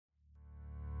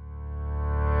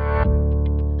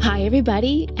Hi,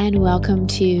 everybody, and welcome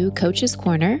to Coach's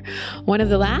Corner, one of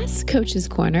the last Coach's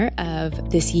Corner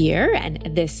of this year and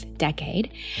this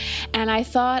decade. And I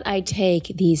thought I'd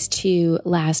take these two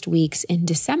last weeks in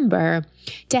December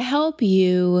to help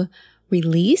you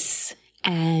release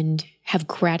and have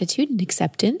gratitude and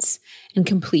acceptance and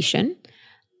completion,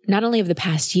 not only of the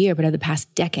past year, but of the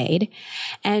past decade,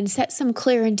 and set some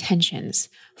clear intentions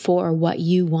for what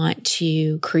you want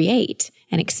to create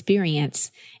and experience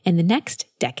in the next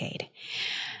decade.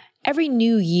 Every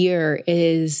new year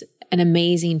is an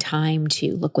amazing time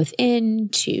to look within,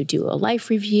 to do a life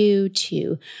review,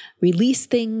 to release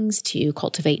things, to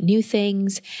cultivate new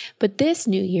things. But this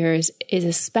New Year's is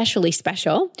especially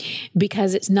special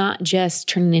because it's not just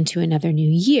turning into another new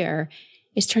year,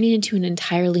 it's turning into an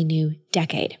entirely new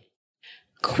decade.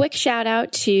 Quick shout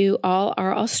out to all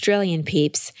our Australian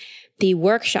peeps. The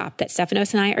workshop that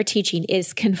Stephanos and I are teaching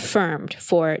is confirmed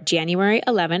for January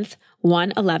 11th,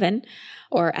 1/11,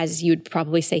 or as you'd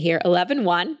probably say here,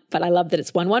 11/1, but I love that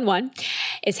it's 1/1/1.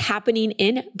 It's happening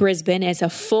in Brisbane. It's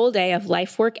a full day of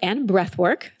life work and breath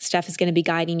work. Steph is going to be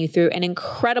guiding you through an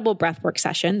incredible breath work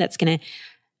session that's going to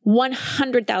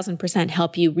 100,000%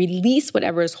 help you release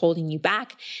whatever is holding you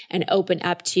back and open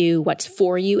up to what's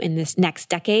for you in this next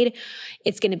decade.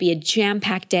 It's going to be a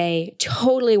jam-packed day,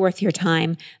 totally worth your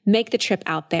time. Make the trip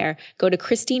out there. Go to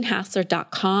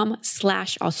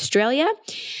christinehassler.com/Australia.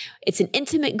 It's an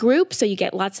intimate group, so you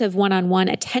get lots of one-on-one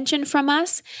attention from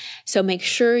us. So make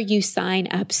sure you sign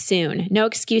up soon. No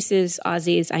excuses,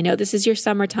 Aussies. I know this is your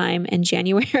summertime and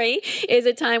January is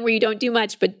a time where you don't do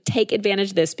much, but take advantage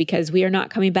of this because we are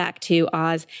not coming back to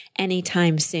Oz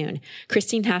anytime soon.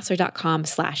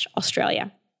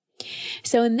 christinehassler.com/Australia.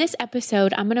 So in this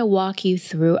episode, I'm going to walk you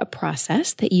through a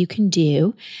process that you can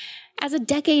do as a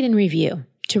decade in review,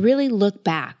 to really look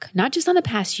back, not just on the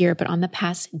past year, but on the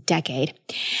past decade.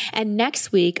 And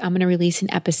next week, I'm going to release an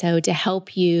episode to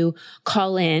help you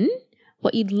call in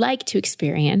what you'd like to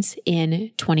experience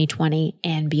in 2020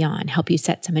 and beyond, help you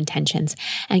set some intentions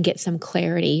and get some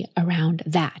clarity around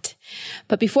that.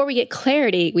 But before we get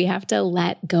clarity, we have to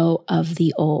let go of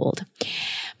the old.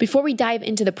 Before we dive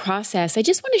into the process, I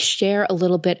just want to share a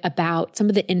little bit about some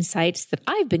of the insights that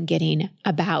I've been getting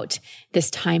about this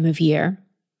time of year.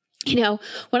 You know,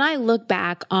 when I look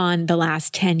back on the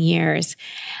last 10 years,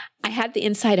 I had the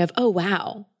insight of, oh,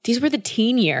 wow, these were the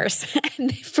teen years.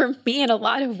 And for me, in a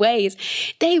lot of ways,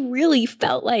 they really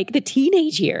felt like the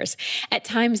teenage years. At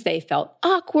times they felt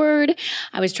awkward.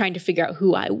 I was trying to figure out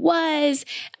who I was.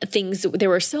 There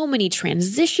were so many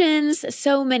transitions,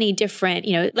 so many different,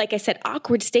 like I said,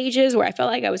 awkward stages where I felt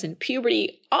like I was in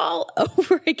puberty all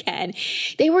over again.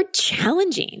 They were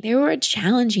challenging. They were a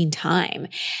challenging time.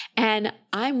 And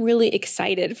I'm really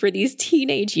excited for these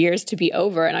teenage years to be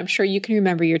over. And I'm sure you can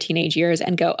remember your teenage years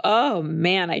and go, oh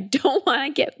man, I don't want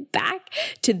to get back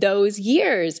to those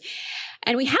years.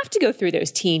 And we have to go through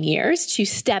those teen years to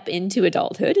step into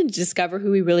adulthood and discover who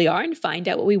we really are and find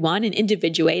out what we want and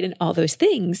individuate and all those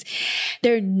things.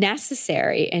 They're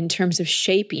necessary in terms of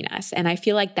shaping us. And I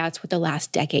feel like that's what the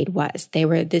last decade was. They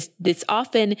were this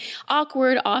often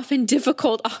awkward, often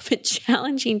difficult, often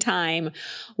challenging time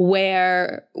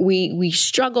where we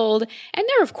struggled. And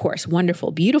there are, of course, wonderful,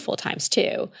 beautiful times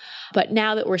too. But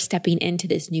now that we're stepping into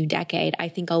this new decade, I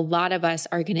think a lot of us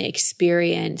are going to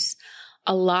experience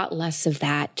a lot less of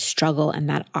that struggle and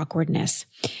that awkwardness.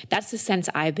 That's the sense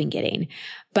I've been getting.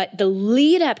 But the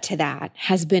lead up to that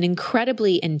has been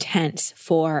incredibly intense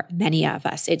for many of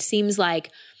us. It seems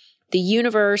like the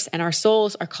universe and our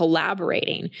souls are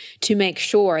collaborating to make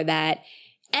sure that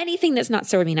anything that's not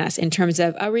serving us in terms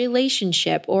of a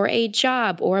relationship or a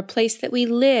job or a place that we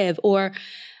live or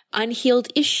unhealed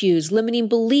issues, limiting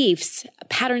beliefs,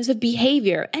 patterns of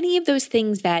behavior, any of those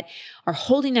things that are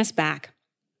holding us back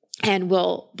and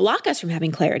will block us from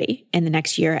having clarity in the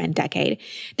next year and decade,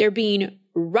 they're being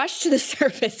rushed to the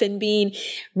surface and being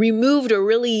removed or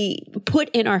really put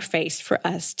in our face for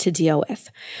us to deal with.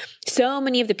 So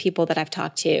many of the people that I've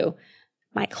talked to,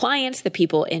 my clients, the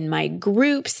people in my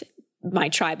groups, my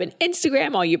tribe on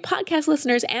Instagram, all you podcast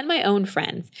listeners, and my own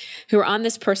friends who are on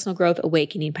this personal growth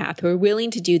awakening path, who are willing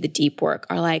to do the deep work,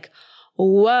 are like,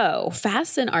 whoa,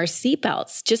 fasten our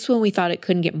seatbelts. Just when we thought it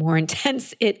couldn't get more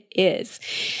intense, it is.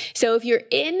 So if you're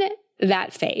in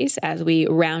that phase as we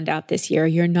round out this year,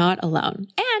 you're not alone.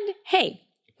 And hey,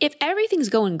 if everything's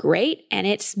going great and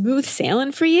it's smooth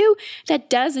sailing for you, that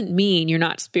doesn't mean you're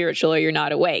not spiritual or you're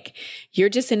not awake. You're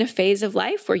just in a phase of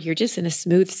life where you're just in a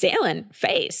smooth sailing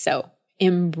phase. So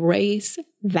embrace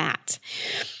that.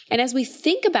 And as we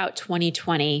think about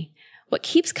 2020, what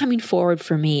keeps coming forward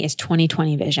for me is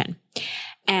 2020 vision.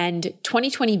 And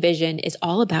 2020 vision is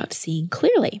all about seeing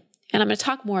clearly. And I'm going to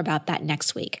talk more about that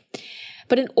next week.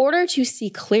 But in order to see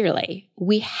clearly,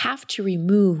 we have to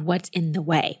remove what's in the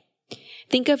way.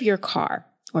 Think of your car,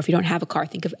 or if you don't have a car,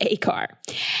 think of a car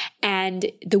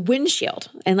and the windshield.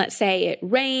 And let's say it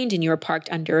rained and you were parked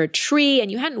under a tree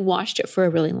and you hadn't washed it for a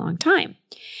really long time.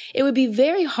 It would be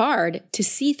very hard to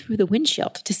see through the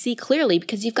windshield, to see clearly,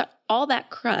 because you've got all that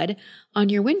crud on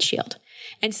your windshield.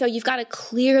 And so you've got to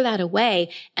clear that away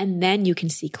and then you can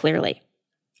see clearly.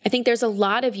 I think there's a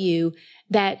lot of you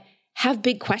that have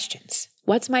big questions.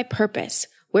 What's my purpose?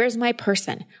 Where's my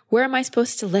person? Where am I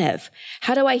supposed to live?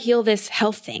 How do I heal this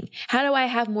health thing? How do I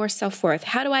have more self-worth?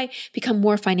 How do I become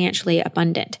more financially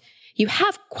abundant? You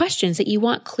have questions that you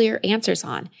want clear answers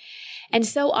on. And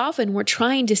so often we're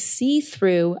trying to see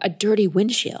through a dirty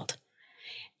windshield.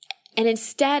 And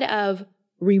instead of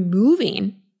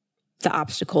removing the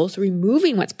obstacles,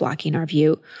 removing what's blocking our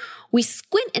view, we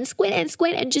squint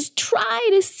and just try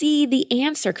to see the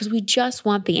answer because we just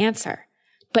want the answer.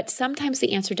 But sometimes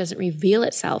the answer doesn't reveal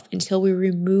itself until we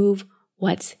remove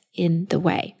what's in the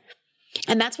way.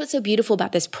 And that's what's so beautiful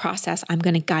about this process I'm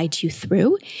going to guide you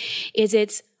through, is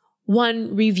it's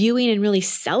one, reviewing and really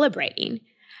celebrating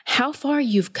how far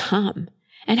you've come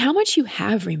and how much you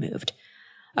have removed.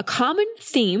 A common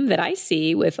theme that I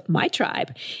see with my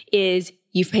tribe is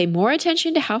you pay more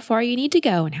attention to how far you need to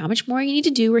go and how much more you need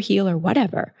to do or heal or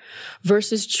whatever,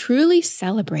 versus truly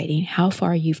celebrating how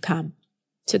far you've come.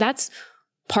 So that's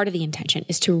part of the intention,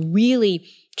 is to really,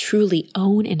 truly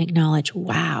own and acknowledge,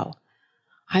 wow,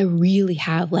 I really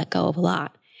have let go of a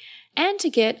lot. And to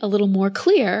get a little more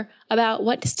clear about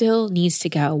what still needs to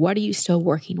go. What are you still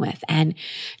working with? And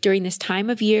during this time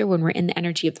of year, when we're in the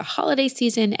energy of the holiday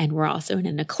season and we're also in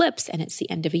an eclipse and it's the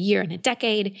end of a year and a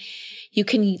decade, you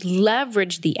can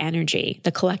leverage the energy,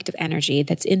 the collective energy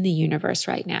that's in the universe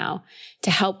right now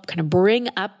to help kind of bring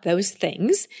up those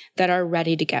things that are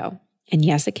ready to go. And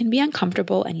yes, it can be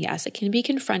uncomfortable, and yes, it can be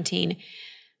confronting,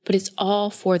 but it's all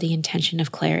for the intention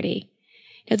of clarity.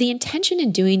 Now, the intention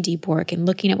in doing deep work and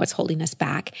looking at what's holding us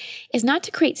back is not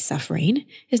to create suffering,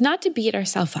 is not to beat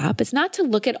ourselves up. It's not to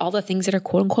look at all the things that are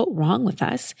quote unquote wrong with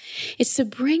us. It's to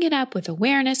bring it up with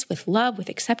awareness, with love, with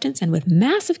acceptance, and with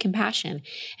massive compassion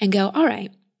and go, all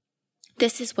right,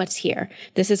 this is what's here.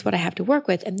 This is what I have to work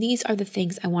with. And these are the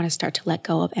things I want to start to let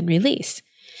go of and release.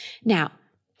 Now,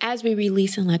 as we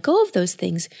release and let go of those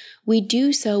things, we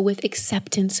do so with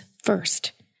acceptance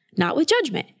first, not with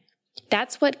judgment.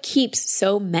 That's what keeps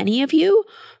so many of you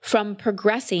from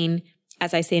progressing,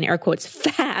 as I say in air quotes,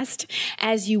 fast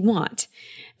as you want.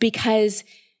 Because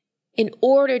in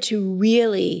order to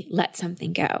really let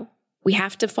something go, we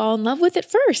have to fall in love with it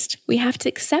first. We have to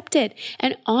accept it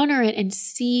and honor it and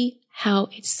see how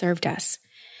it served us.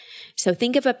 So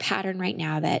think of a pattern right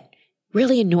now that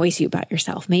really annoys you about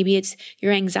yourself. Maybe it's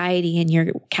your anxiety and your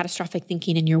catastrophic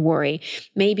thinking and your worry.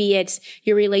 Maybe it's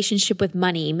your relationship with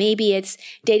money. Maybe it's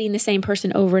dating the same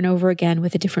person over and over again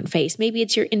with a different face. Maybe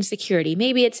it's your insecurity.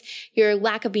 Maybe it's your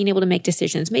lack of being able to make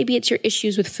decisions. Maybe it's your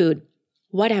issues with food.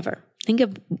 Whatever. Think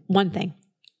of one thing.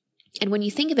 And when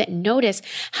you think of it, notice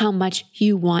how much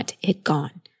you want it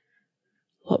gone.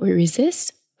 What we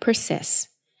resist persists.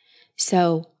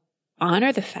 So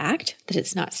honor the fact that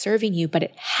it's not serving you, but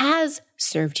it has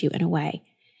served you in a way.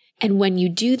 And when you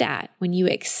do that, when you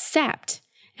accept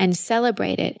and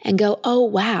celebrate it and go, oh,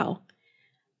 wow,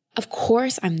 of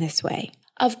course I'm this way.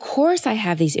 Of course I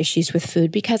have these issues with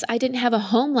food because I didn't have a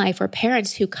home life or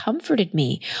parents who comforted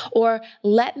me or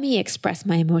let me express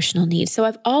my emotional needs. So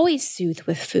I've always soothed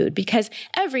with food because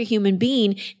every human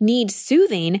being needs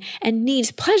soothing and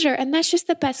needs pleasure. And that's just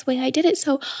the best way I did it.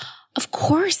 So Of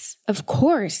course,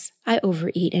 I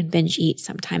overeat and binge eat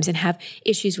sometimes and have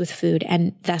issues with food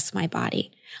and thus my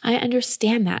body. I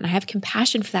understand that and I have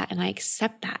compassion for that and I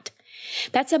accept that.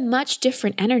 That's a much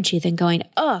different energy than going,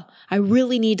 oh, I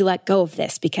really need to let go of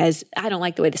this because I don't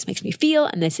like the way this makes me feel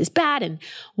and this is bad and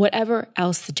whatever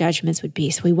else the judgments would be.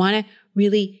 So we want to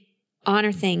really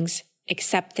honor things,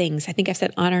 accept things. I think I've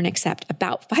said honor and accept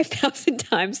about 5,000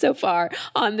 times so far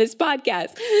on this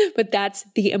podcast, but that's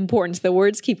the importance. The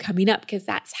words keep coming up because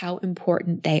that's how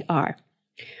important they are.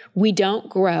 We don't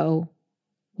grow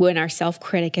when our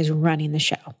self-critic is running the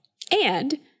show.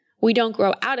 And we don't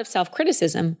grow out of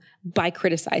self-criticism by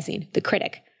criticizing the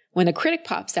critic. When the critic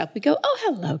pops up, we go, oh,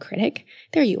 hello, critic.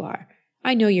 There you are.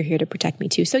 I know you're here to protect me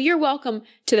too. So you're welcome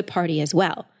to the party as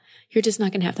well. You're just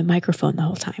not going to have the microphone the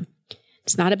whole time.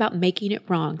 It's not about making it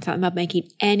wrong. It's not about making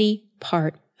any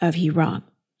part of you wrong.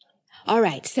 All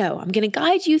right, so I'm going to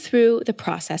guide you through the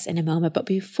process in a moment. But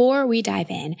before we dive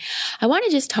in, I want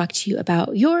to just talk to you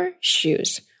about your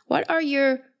shoes. What are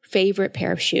your favorite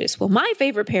pair of shoes? Well, my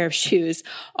favorite pair of shoes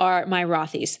are my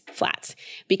Rothy's flats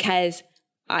because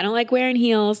I don't like wearing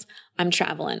heels. I'm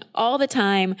traveling all the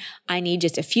time. I need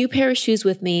just a few pair of shoes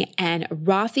with me, and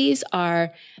Rothy's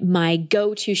are my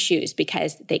go-to shoes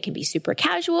because they can be super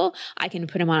casual. I can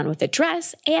put them on with a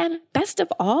dress, and best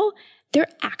of all,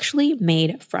 they're actually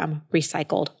made from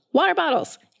recycled water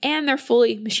bottles, and they're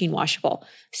fully machine washable.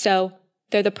 So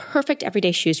they're the perfect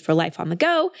everyday shoes for life on the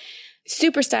go.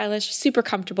 Super stylish, super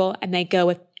comfortable, and they go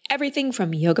with everything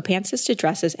from yoga pants to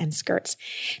dresses and skirts.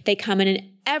 They come in an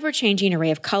ever-changing array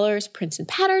of colors, prints, and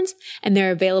patterns, and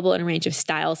they're available in a range of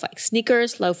styles like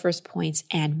sneakers, loafers, points,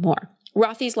 and more.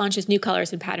 Rothy's launches new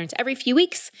colors and patterns every few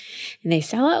weeks, and they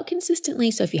sell out consistently.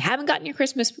 So if you haven't gotten your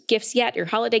Christmas gifts yet, your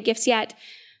holiday gifts yet,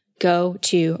 go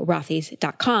to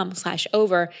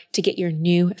rothys.com/over to get your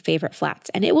new favorite flats.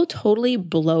 And it will totally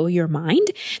blow your mind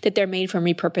that they're made from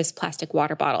repurposed plastic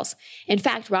water bottles. In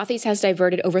fact, Rothy's has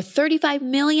diverted over 35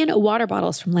 million water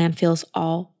bottles from landfills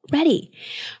already.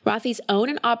 Rothy's own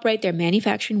and operate their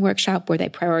manufacturing workshop where they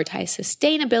prioritize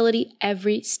sustainability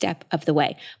every step of the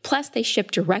way. Plus, they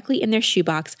ship directly in their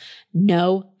shoebox,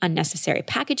 no unnecessary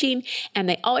packaging, and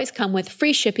they always come with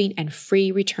free shipping and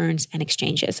free returns and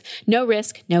exchanges. No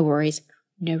risk, no worries,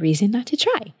 no reason not to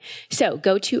try. So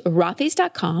go to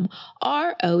rothys.com,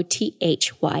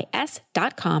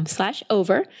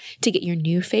 rothys.com/over to get your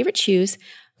new favorite shoes,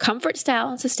 comfort, style,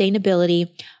 and sustainability.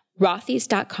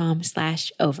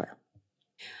 rothys.com/over.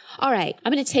 All right,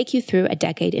 I'm going to take you through a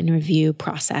decade in review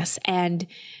process. And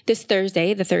this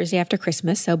Thursday, the Thursday after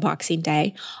Christmas, so Boxing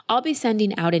Day, I'll be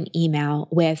sending out an email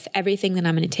with everything that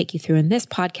I'm going to take you through in this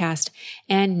podcast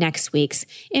and next week's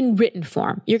in written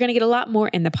form. You're going to get a lot more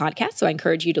in the podcast, so I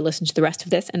encourage you to listen to the rest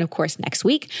of this and, of course, next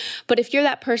week. But if you're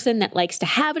that person that likes to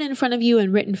have it in front of you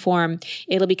in written form,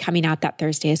 it'll be coming out that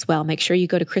Thursday as well. Make sure you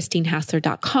go to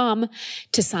christinehassler.com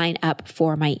to sign up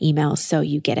for my emails so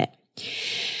you get it.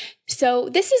 So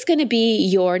this is going to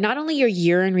be not only your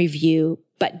year in review,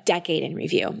 but decade in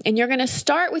review. And you're going to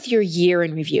start with your year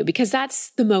in review because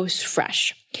that's the most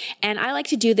fresh. And I like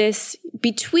to do this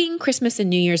between Christmas and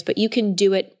New Year's, but you can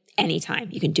do it anytime.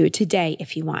 You can do it today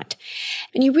if you want.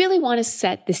 And you really want to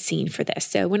set the scene for this.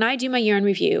 So when I do my year in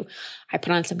review, I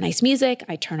put on some nice music,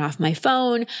 I turn off my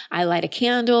phone, I light a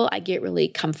candle, I get really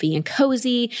comfy and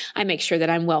cozy, I make sure that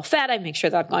I'm well fed, I make sure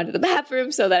that I've gone to the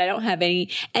bathroom so that I don't have any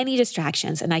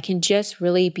distractions, and I can just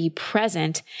really be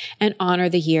present and honor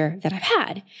the year that I've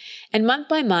had. And month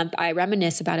by month, I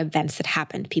reminisce about events that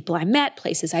happened, people I met,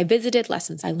 places I visited,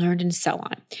 lessons I learned, and so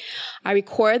on. I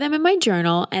record them in my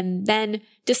journal and then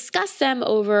discuss them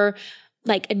over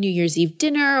like a New Year's Eve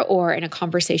dinner or in a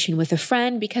conversation with a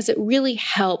friend because it really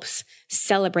helps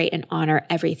celebrate and honor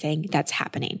everything that's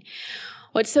happening.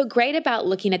 What's so great about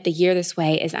looking at the year this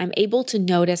way is I'm able to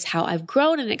notice how I've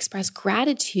grown and express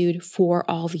gratitude for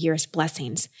all the year's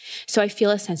blessings. So I feel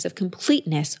a sense of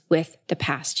completeness with the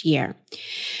past year.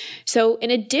 So in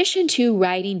addition to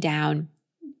writing down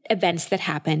events that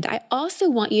happened, I also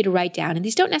want you to write down, and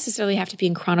these don't necessarily have to be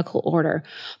in chronological order,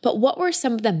 but what were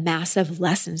some of the massive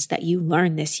lessons that you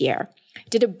learned this year?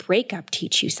 Did a breakup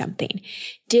teach you something?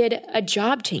 Did a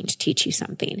job change teach you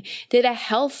something? Did a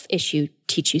health issue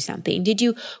teach you something? Did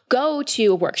you go to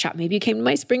a workshop? Maybe you came to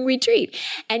my spring retreat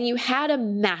and you had a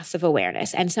massive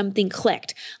awareness and something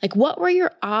clicked. Like, what were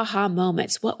your aha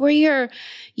moments? What were your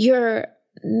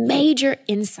major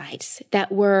insights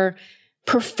that were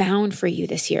profound for you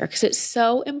this year? Because it's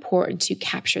so important to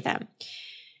capture them.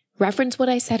 Reference what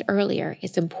I said earlier.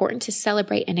 It's important to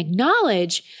celebrate and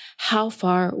acknowledge how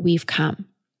far we've come.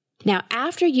 Now,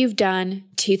 after you've done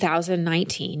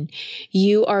 2019,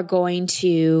 you are going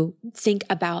to think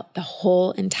about the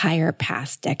whole entire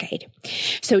past decade.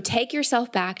 So take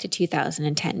yourself back to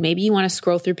 2010. Maybe you want to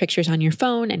scroll through pictures on your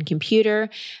phone and computer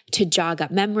to jog up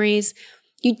memories.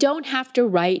 You don't have to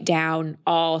write down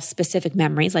all specific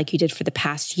memories like you did for the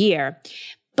past year,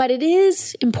 but it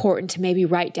is important to maybe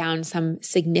write down some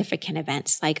significant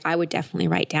events. Like I would definitely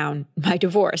write down my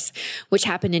divorce, which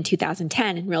happened in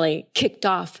 2010 and really kicked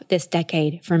off this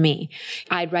decade for me.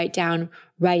 I'd write down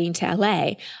writing to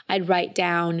LA. I'd write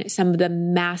down some of the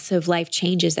massive life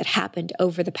changes that happened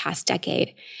over the past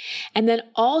decade. And then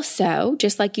also,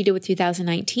 just like you did with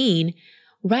 2019,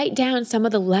 write down some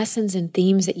of the lessons and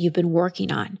themes that you've been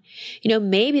working on.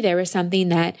 Maybe there was something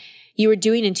that you were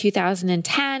doing in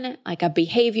 2010, like a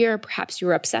behavior, perhaps you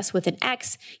were obsessed with an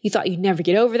ex, you thought you'd never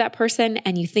get over that person,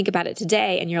 and you think about it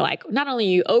today and you're like, not only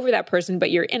are you over that person,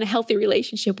 but you're in a healthy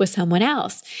relationship with someone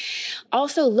else.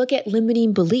 Also, look at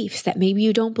limiting beliefs that maybe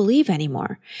you don't believe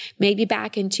anymore. Maybe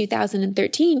back in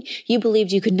 2013, you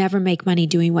believed you could never make money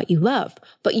doing what you love,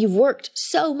 but you've worked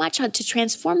so much to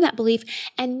transform that belief,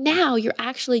 and now you're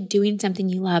actually doing something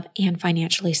you love and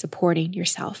financially supporting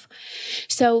yourself.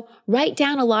 So write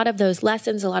down a lot of those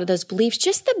lessons, a lot of those beliefs,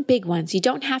 just the big ones. You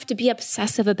don't have to be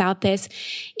obsessive about this.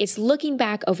 It's looking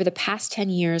back over the past 10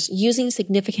 years, using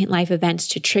significant life events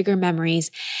to trigger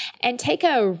memories, and take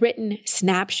a written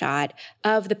snapshot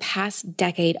of the past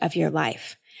decade of your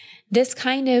life. This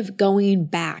kind of going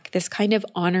back, this kind of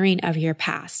honoring of your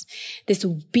past, this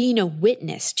being a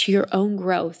witness to your own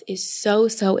growth is so,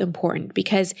 so important,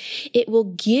 because it will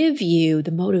give you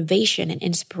the motivation and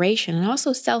inspiration and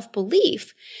also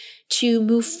self-belief to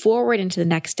move forward into the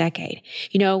next decade.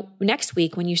 Next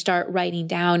week, when you start writing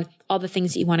down all the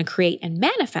things that you want to create and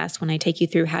manifest, when I take you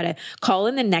through how to call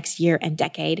in the next year and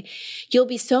decade, you'll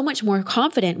be so much more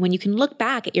confident when you can look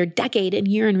back at your decade and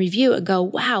year in review and go,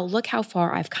 wow, look how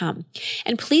far I've come.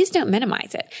 And please don't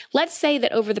minimize it. Let's say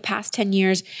that over the past 10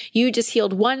 years, you just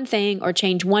healed one thing or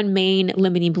changed one main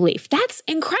limiting belief. That's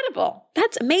incredible.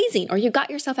 That's amazing. Or you got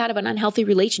yourself out of an unhealthy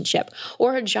relationship,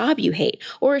 or a job you hate,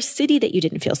 or a city that you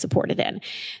didn't feel supported in.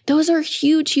 Those are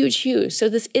huge, huge, huge. So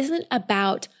this isn't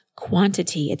about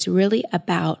quantity. It's really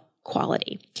about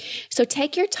quality. So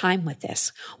take your time with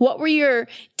this. What were your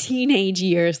teenage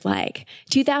years like?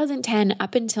 2010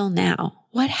 up until now,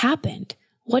 what happened?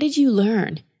 What did you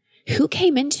learn? Who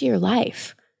came into your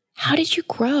life? How did you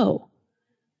grow?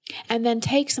 And then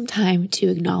take some time to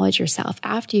acknowledge yourself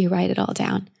after you write it all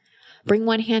down. Bring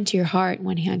one hand to your heart,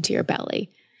 one hand to your belly,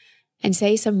 and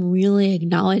say some really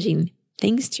acknowledging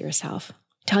things to yourself.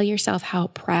 Tell yourself how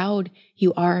proud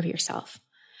you are of yourself,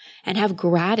 and have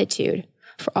gratitude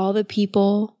for all the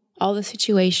people, all the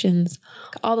situations,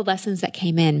 all the lessons that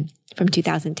came in from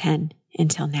 2010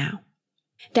 until now.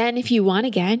 Then if you want,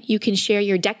 again, you can share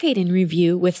your decade in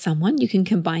review with someone. You can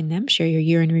combine them, share your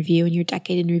year in review and your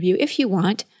decade in review if you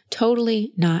want.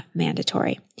 Totally not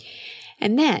mandatory.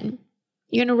 And then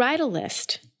you're going to write a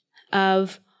list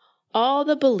of all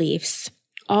the beliefs,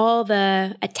 all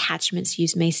the attachments you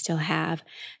may still have,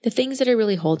 the things that are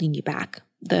really holding you back,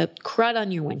 the crud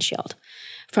on your windshield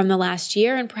from the last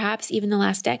year and perhaps even the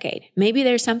last decade. Maybe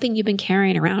there's something you've been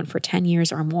carrying around for 10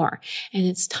 years or more, and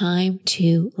it's time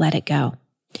to let it go.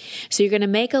 So you're going to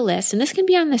make a list, and this can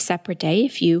be on a separate day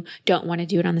if you don't want to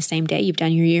do it on the same day. You've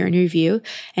done your year in review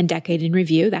and decade in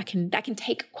review. That can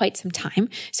take quite some time.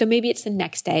 So maybe it's the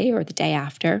next day or the day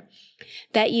after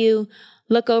that you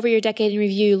look over your decade in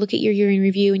review, look at your year in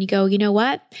review, and you go, you know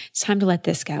what? It's time to let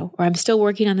this go. Or I'm still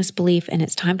working on this belief and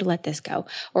it's time to let this go.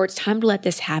 Or it's time to let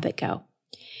this habit go.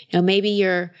 Maybe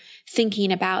you're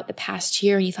thinking about the past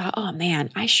year and you thought, oh man,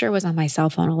 I sure was on my cell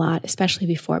phone a lot, especially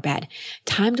before bed.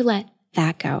 Time to let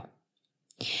that go.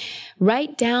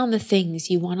 Write down the things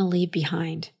you want to leave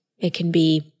behind. It can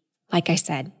be, like I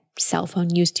said, cell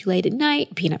phone use too late at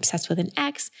night, being obsessed with an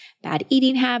ex, bad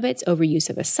eating habits, overuse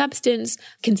of a substance,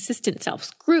 consistent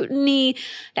self-scrutiny,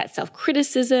 that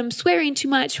self-criticism, swearing too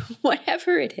much,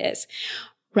 whatever it is.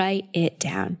 Write it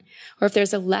down. Or if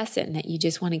there's a lesson that you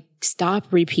just want to stop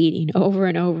repeating over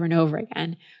and over and over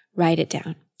again, write it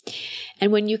down.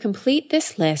 And when you complete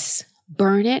this list,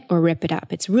 burn it or rip it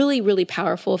up. It's really, really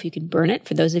powerful if you can burn it.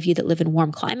 For those of you that live in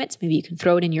warm climates, maybe you can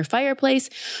throw it in your fireplace.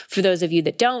 For those of you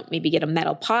that don't, maybe get a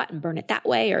metal pot and burn it that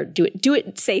way, or do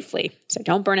it safely. So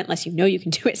don't burn it unless you know you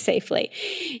can do it safely.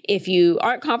 If you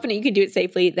aren't confident you can do it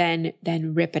safely, then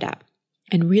rip it up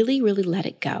and really, really let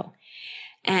it go.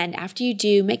 And after you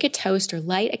do, make a toast or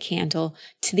light a candle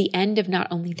to the end of not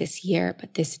only this year,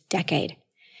 but this decade.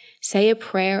 Say a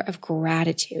prayer of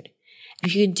gratitude.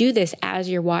 If you can do this as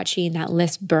you're watching that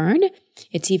list burn,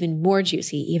 it's even more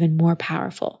juicy, even more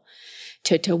powerful.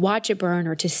 To watch it burn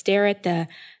or to stare at the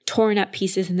torn up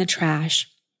pieces in the trash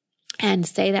and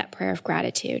say that prayer of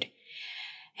gratitude.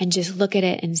 And just look at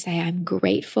it and say, I'm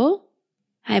grateful.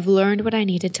 I've learned what I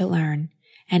needed to learn,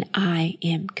 and I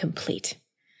am complete.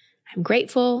 I'm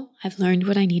grateful. I've learned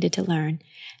what I needed to learn,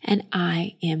 and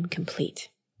I am complete.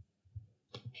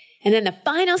 And then the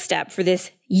final step for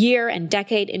this year and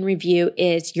decade in review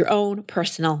is your own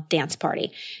personal dance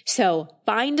party. So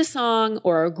find a song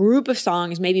or a group of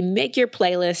songs, maybe make your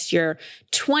playlist, your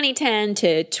 2010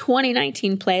 to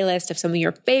 2019 playlist of some of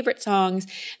your favorite songs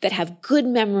that have good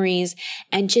memories,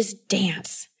 and just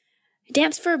dance.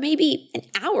 Dance for maybe an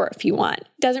hour if you want.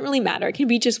 Doesn't really matter. It can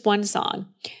be just one song.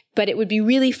 But it would be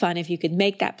really fun if you could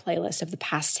make that playlist of the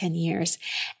past 10 years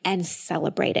and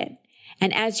celebrate it.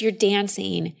 And as you're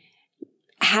dancing,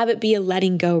 have it be a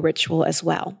letting go ritual as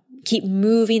well. Keep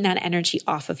moving that energy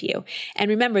off of you. And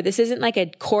remember, this isn't like a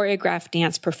choreographed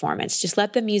dance performance. Just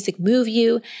let the music move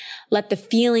you. Let the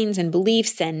feelings and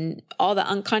beliefs and all the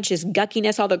unconscious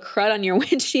guckiness, all the crud on your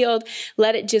windshield,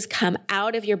 let it just come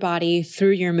out of your body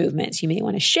through your movements. You may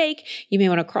want to shake. You may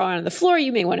want to crawl on the floor.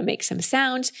 You may want to make some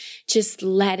sounds. Just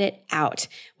let it out.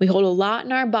 We hold a lot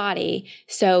in our body.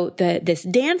 So this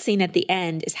dancing at the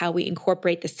end is how we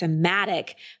incorporate the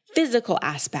somatic physical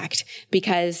aspect,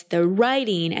 because the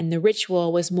writing and the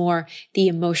ritual was more the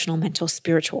emotional, mental,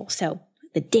 spiritual. So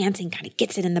the dancing kind of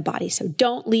gets it in the body. So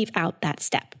don't leave out that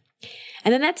step.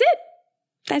 And then that's it.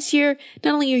 That's not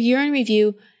only your year in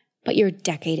review, but your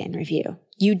decade in review.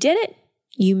 You did it.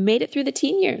 You made it through the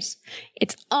teen years.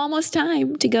 It's almost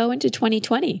time to go into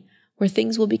 2020, where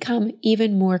things will become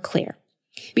even more clear.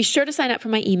 Be sure to sign up for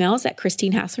my emails at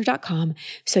christinehassler.com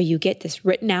so you get this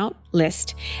written out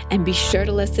list, and be sure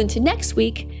to listen to next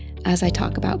week as I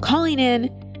talk about calling in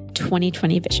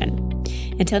 2020 vision.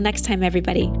 Until next time,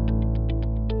 everybody,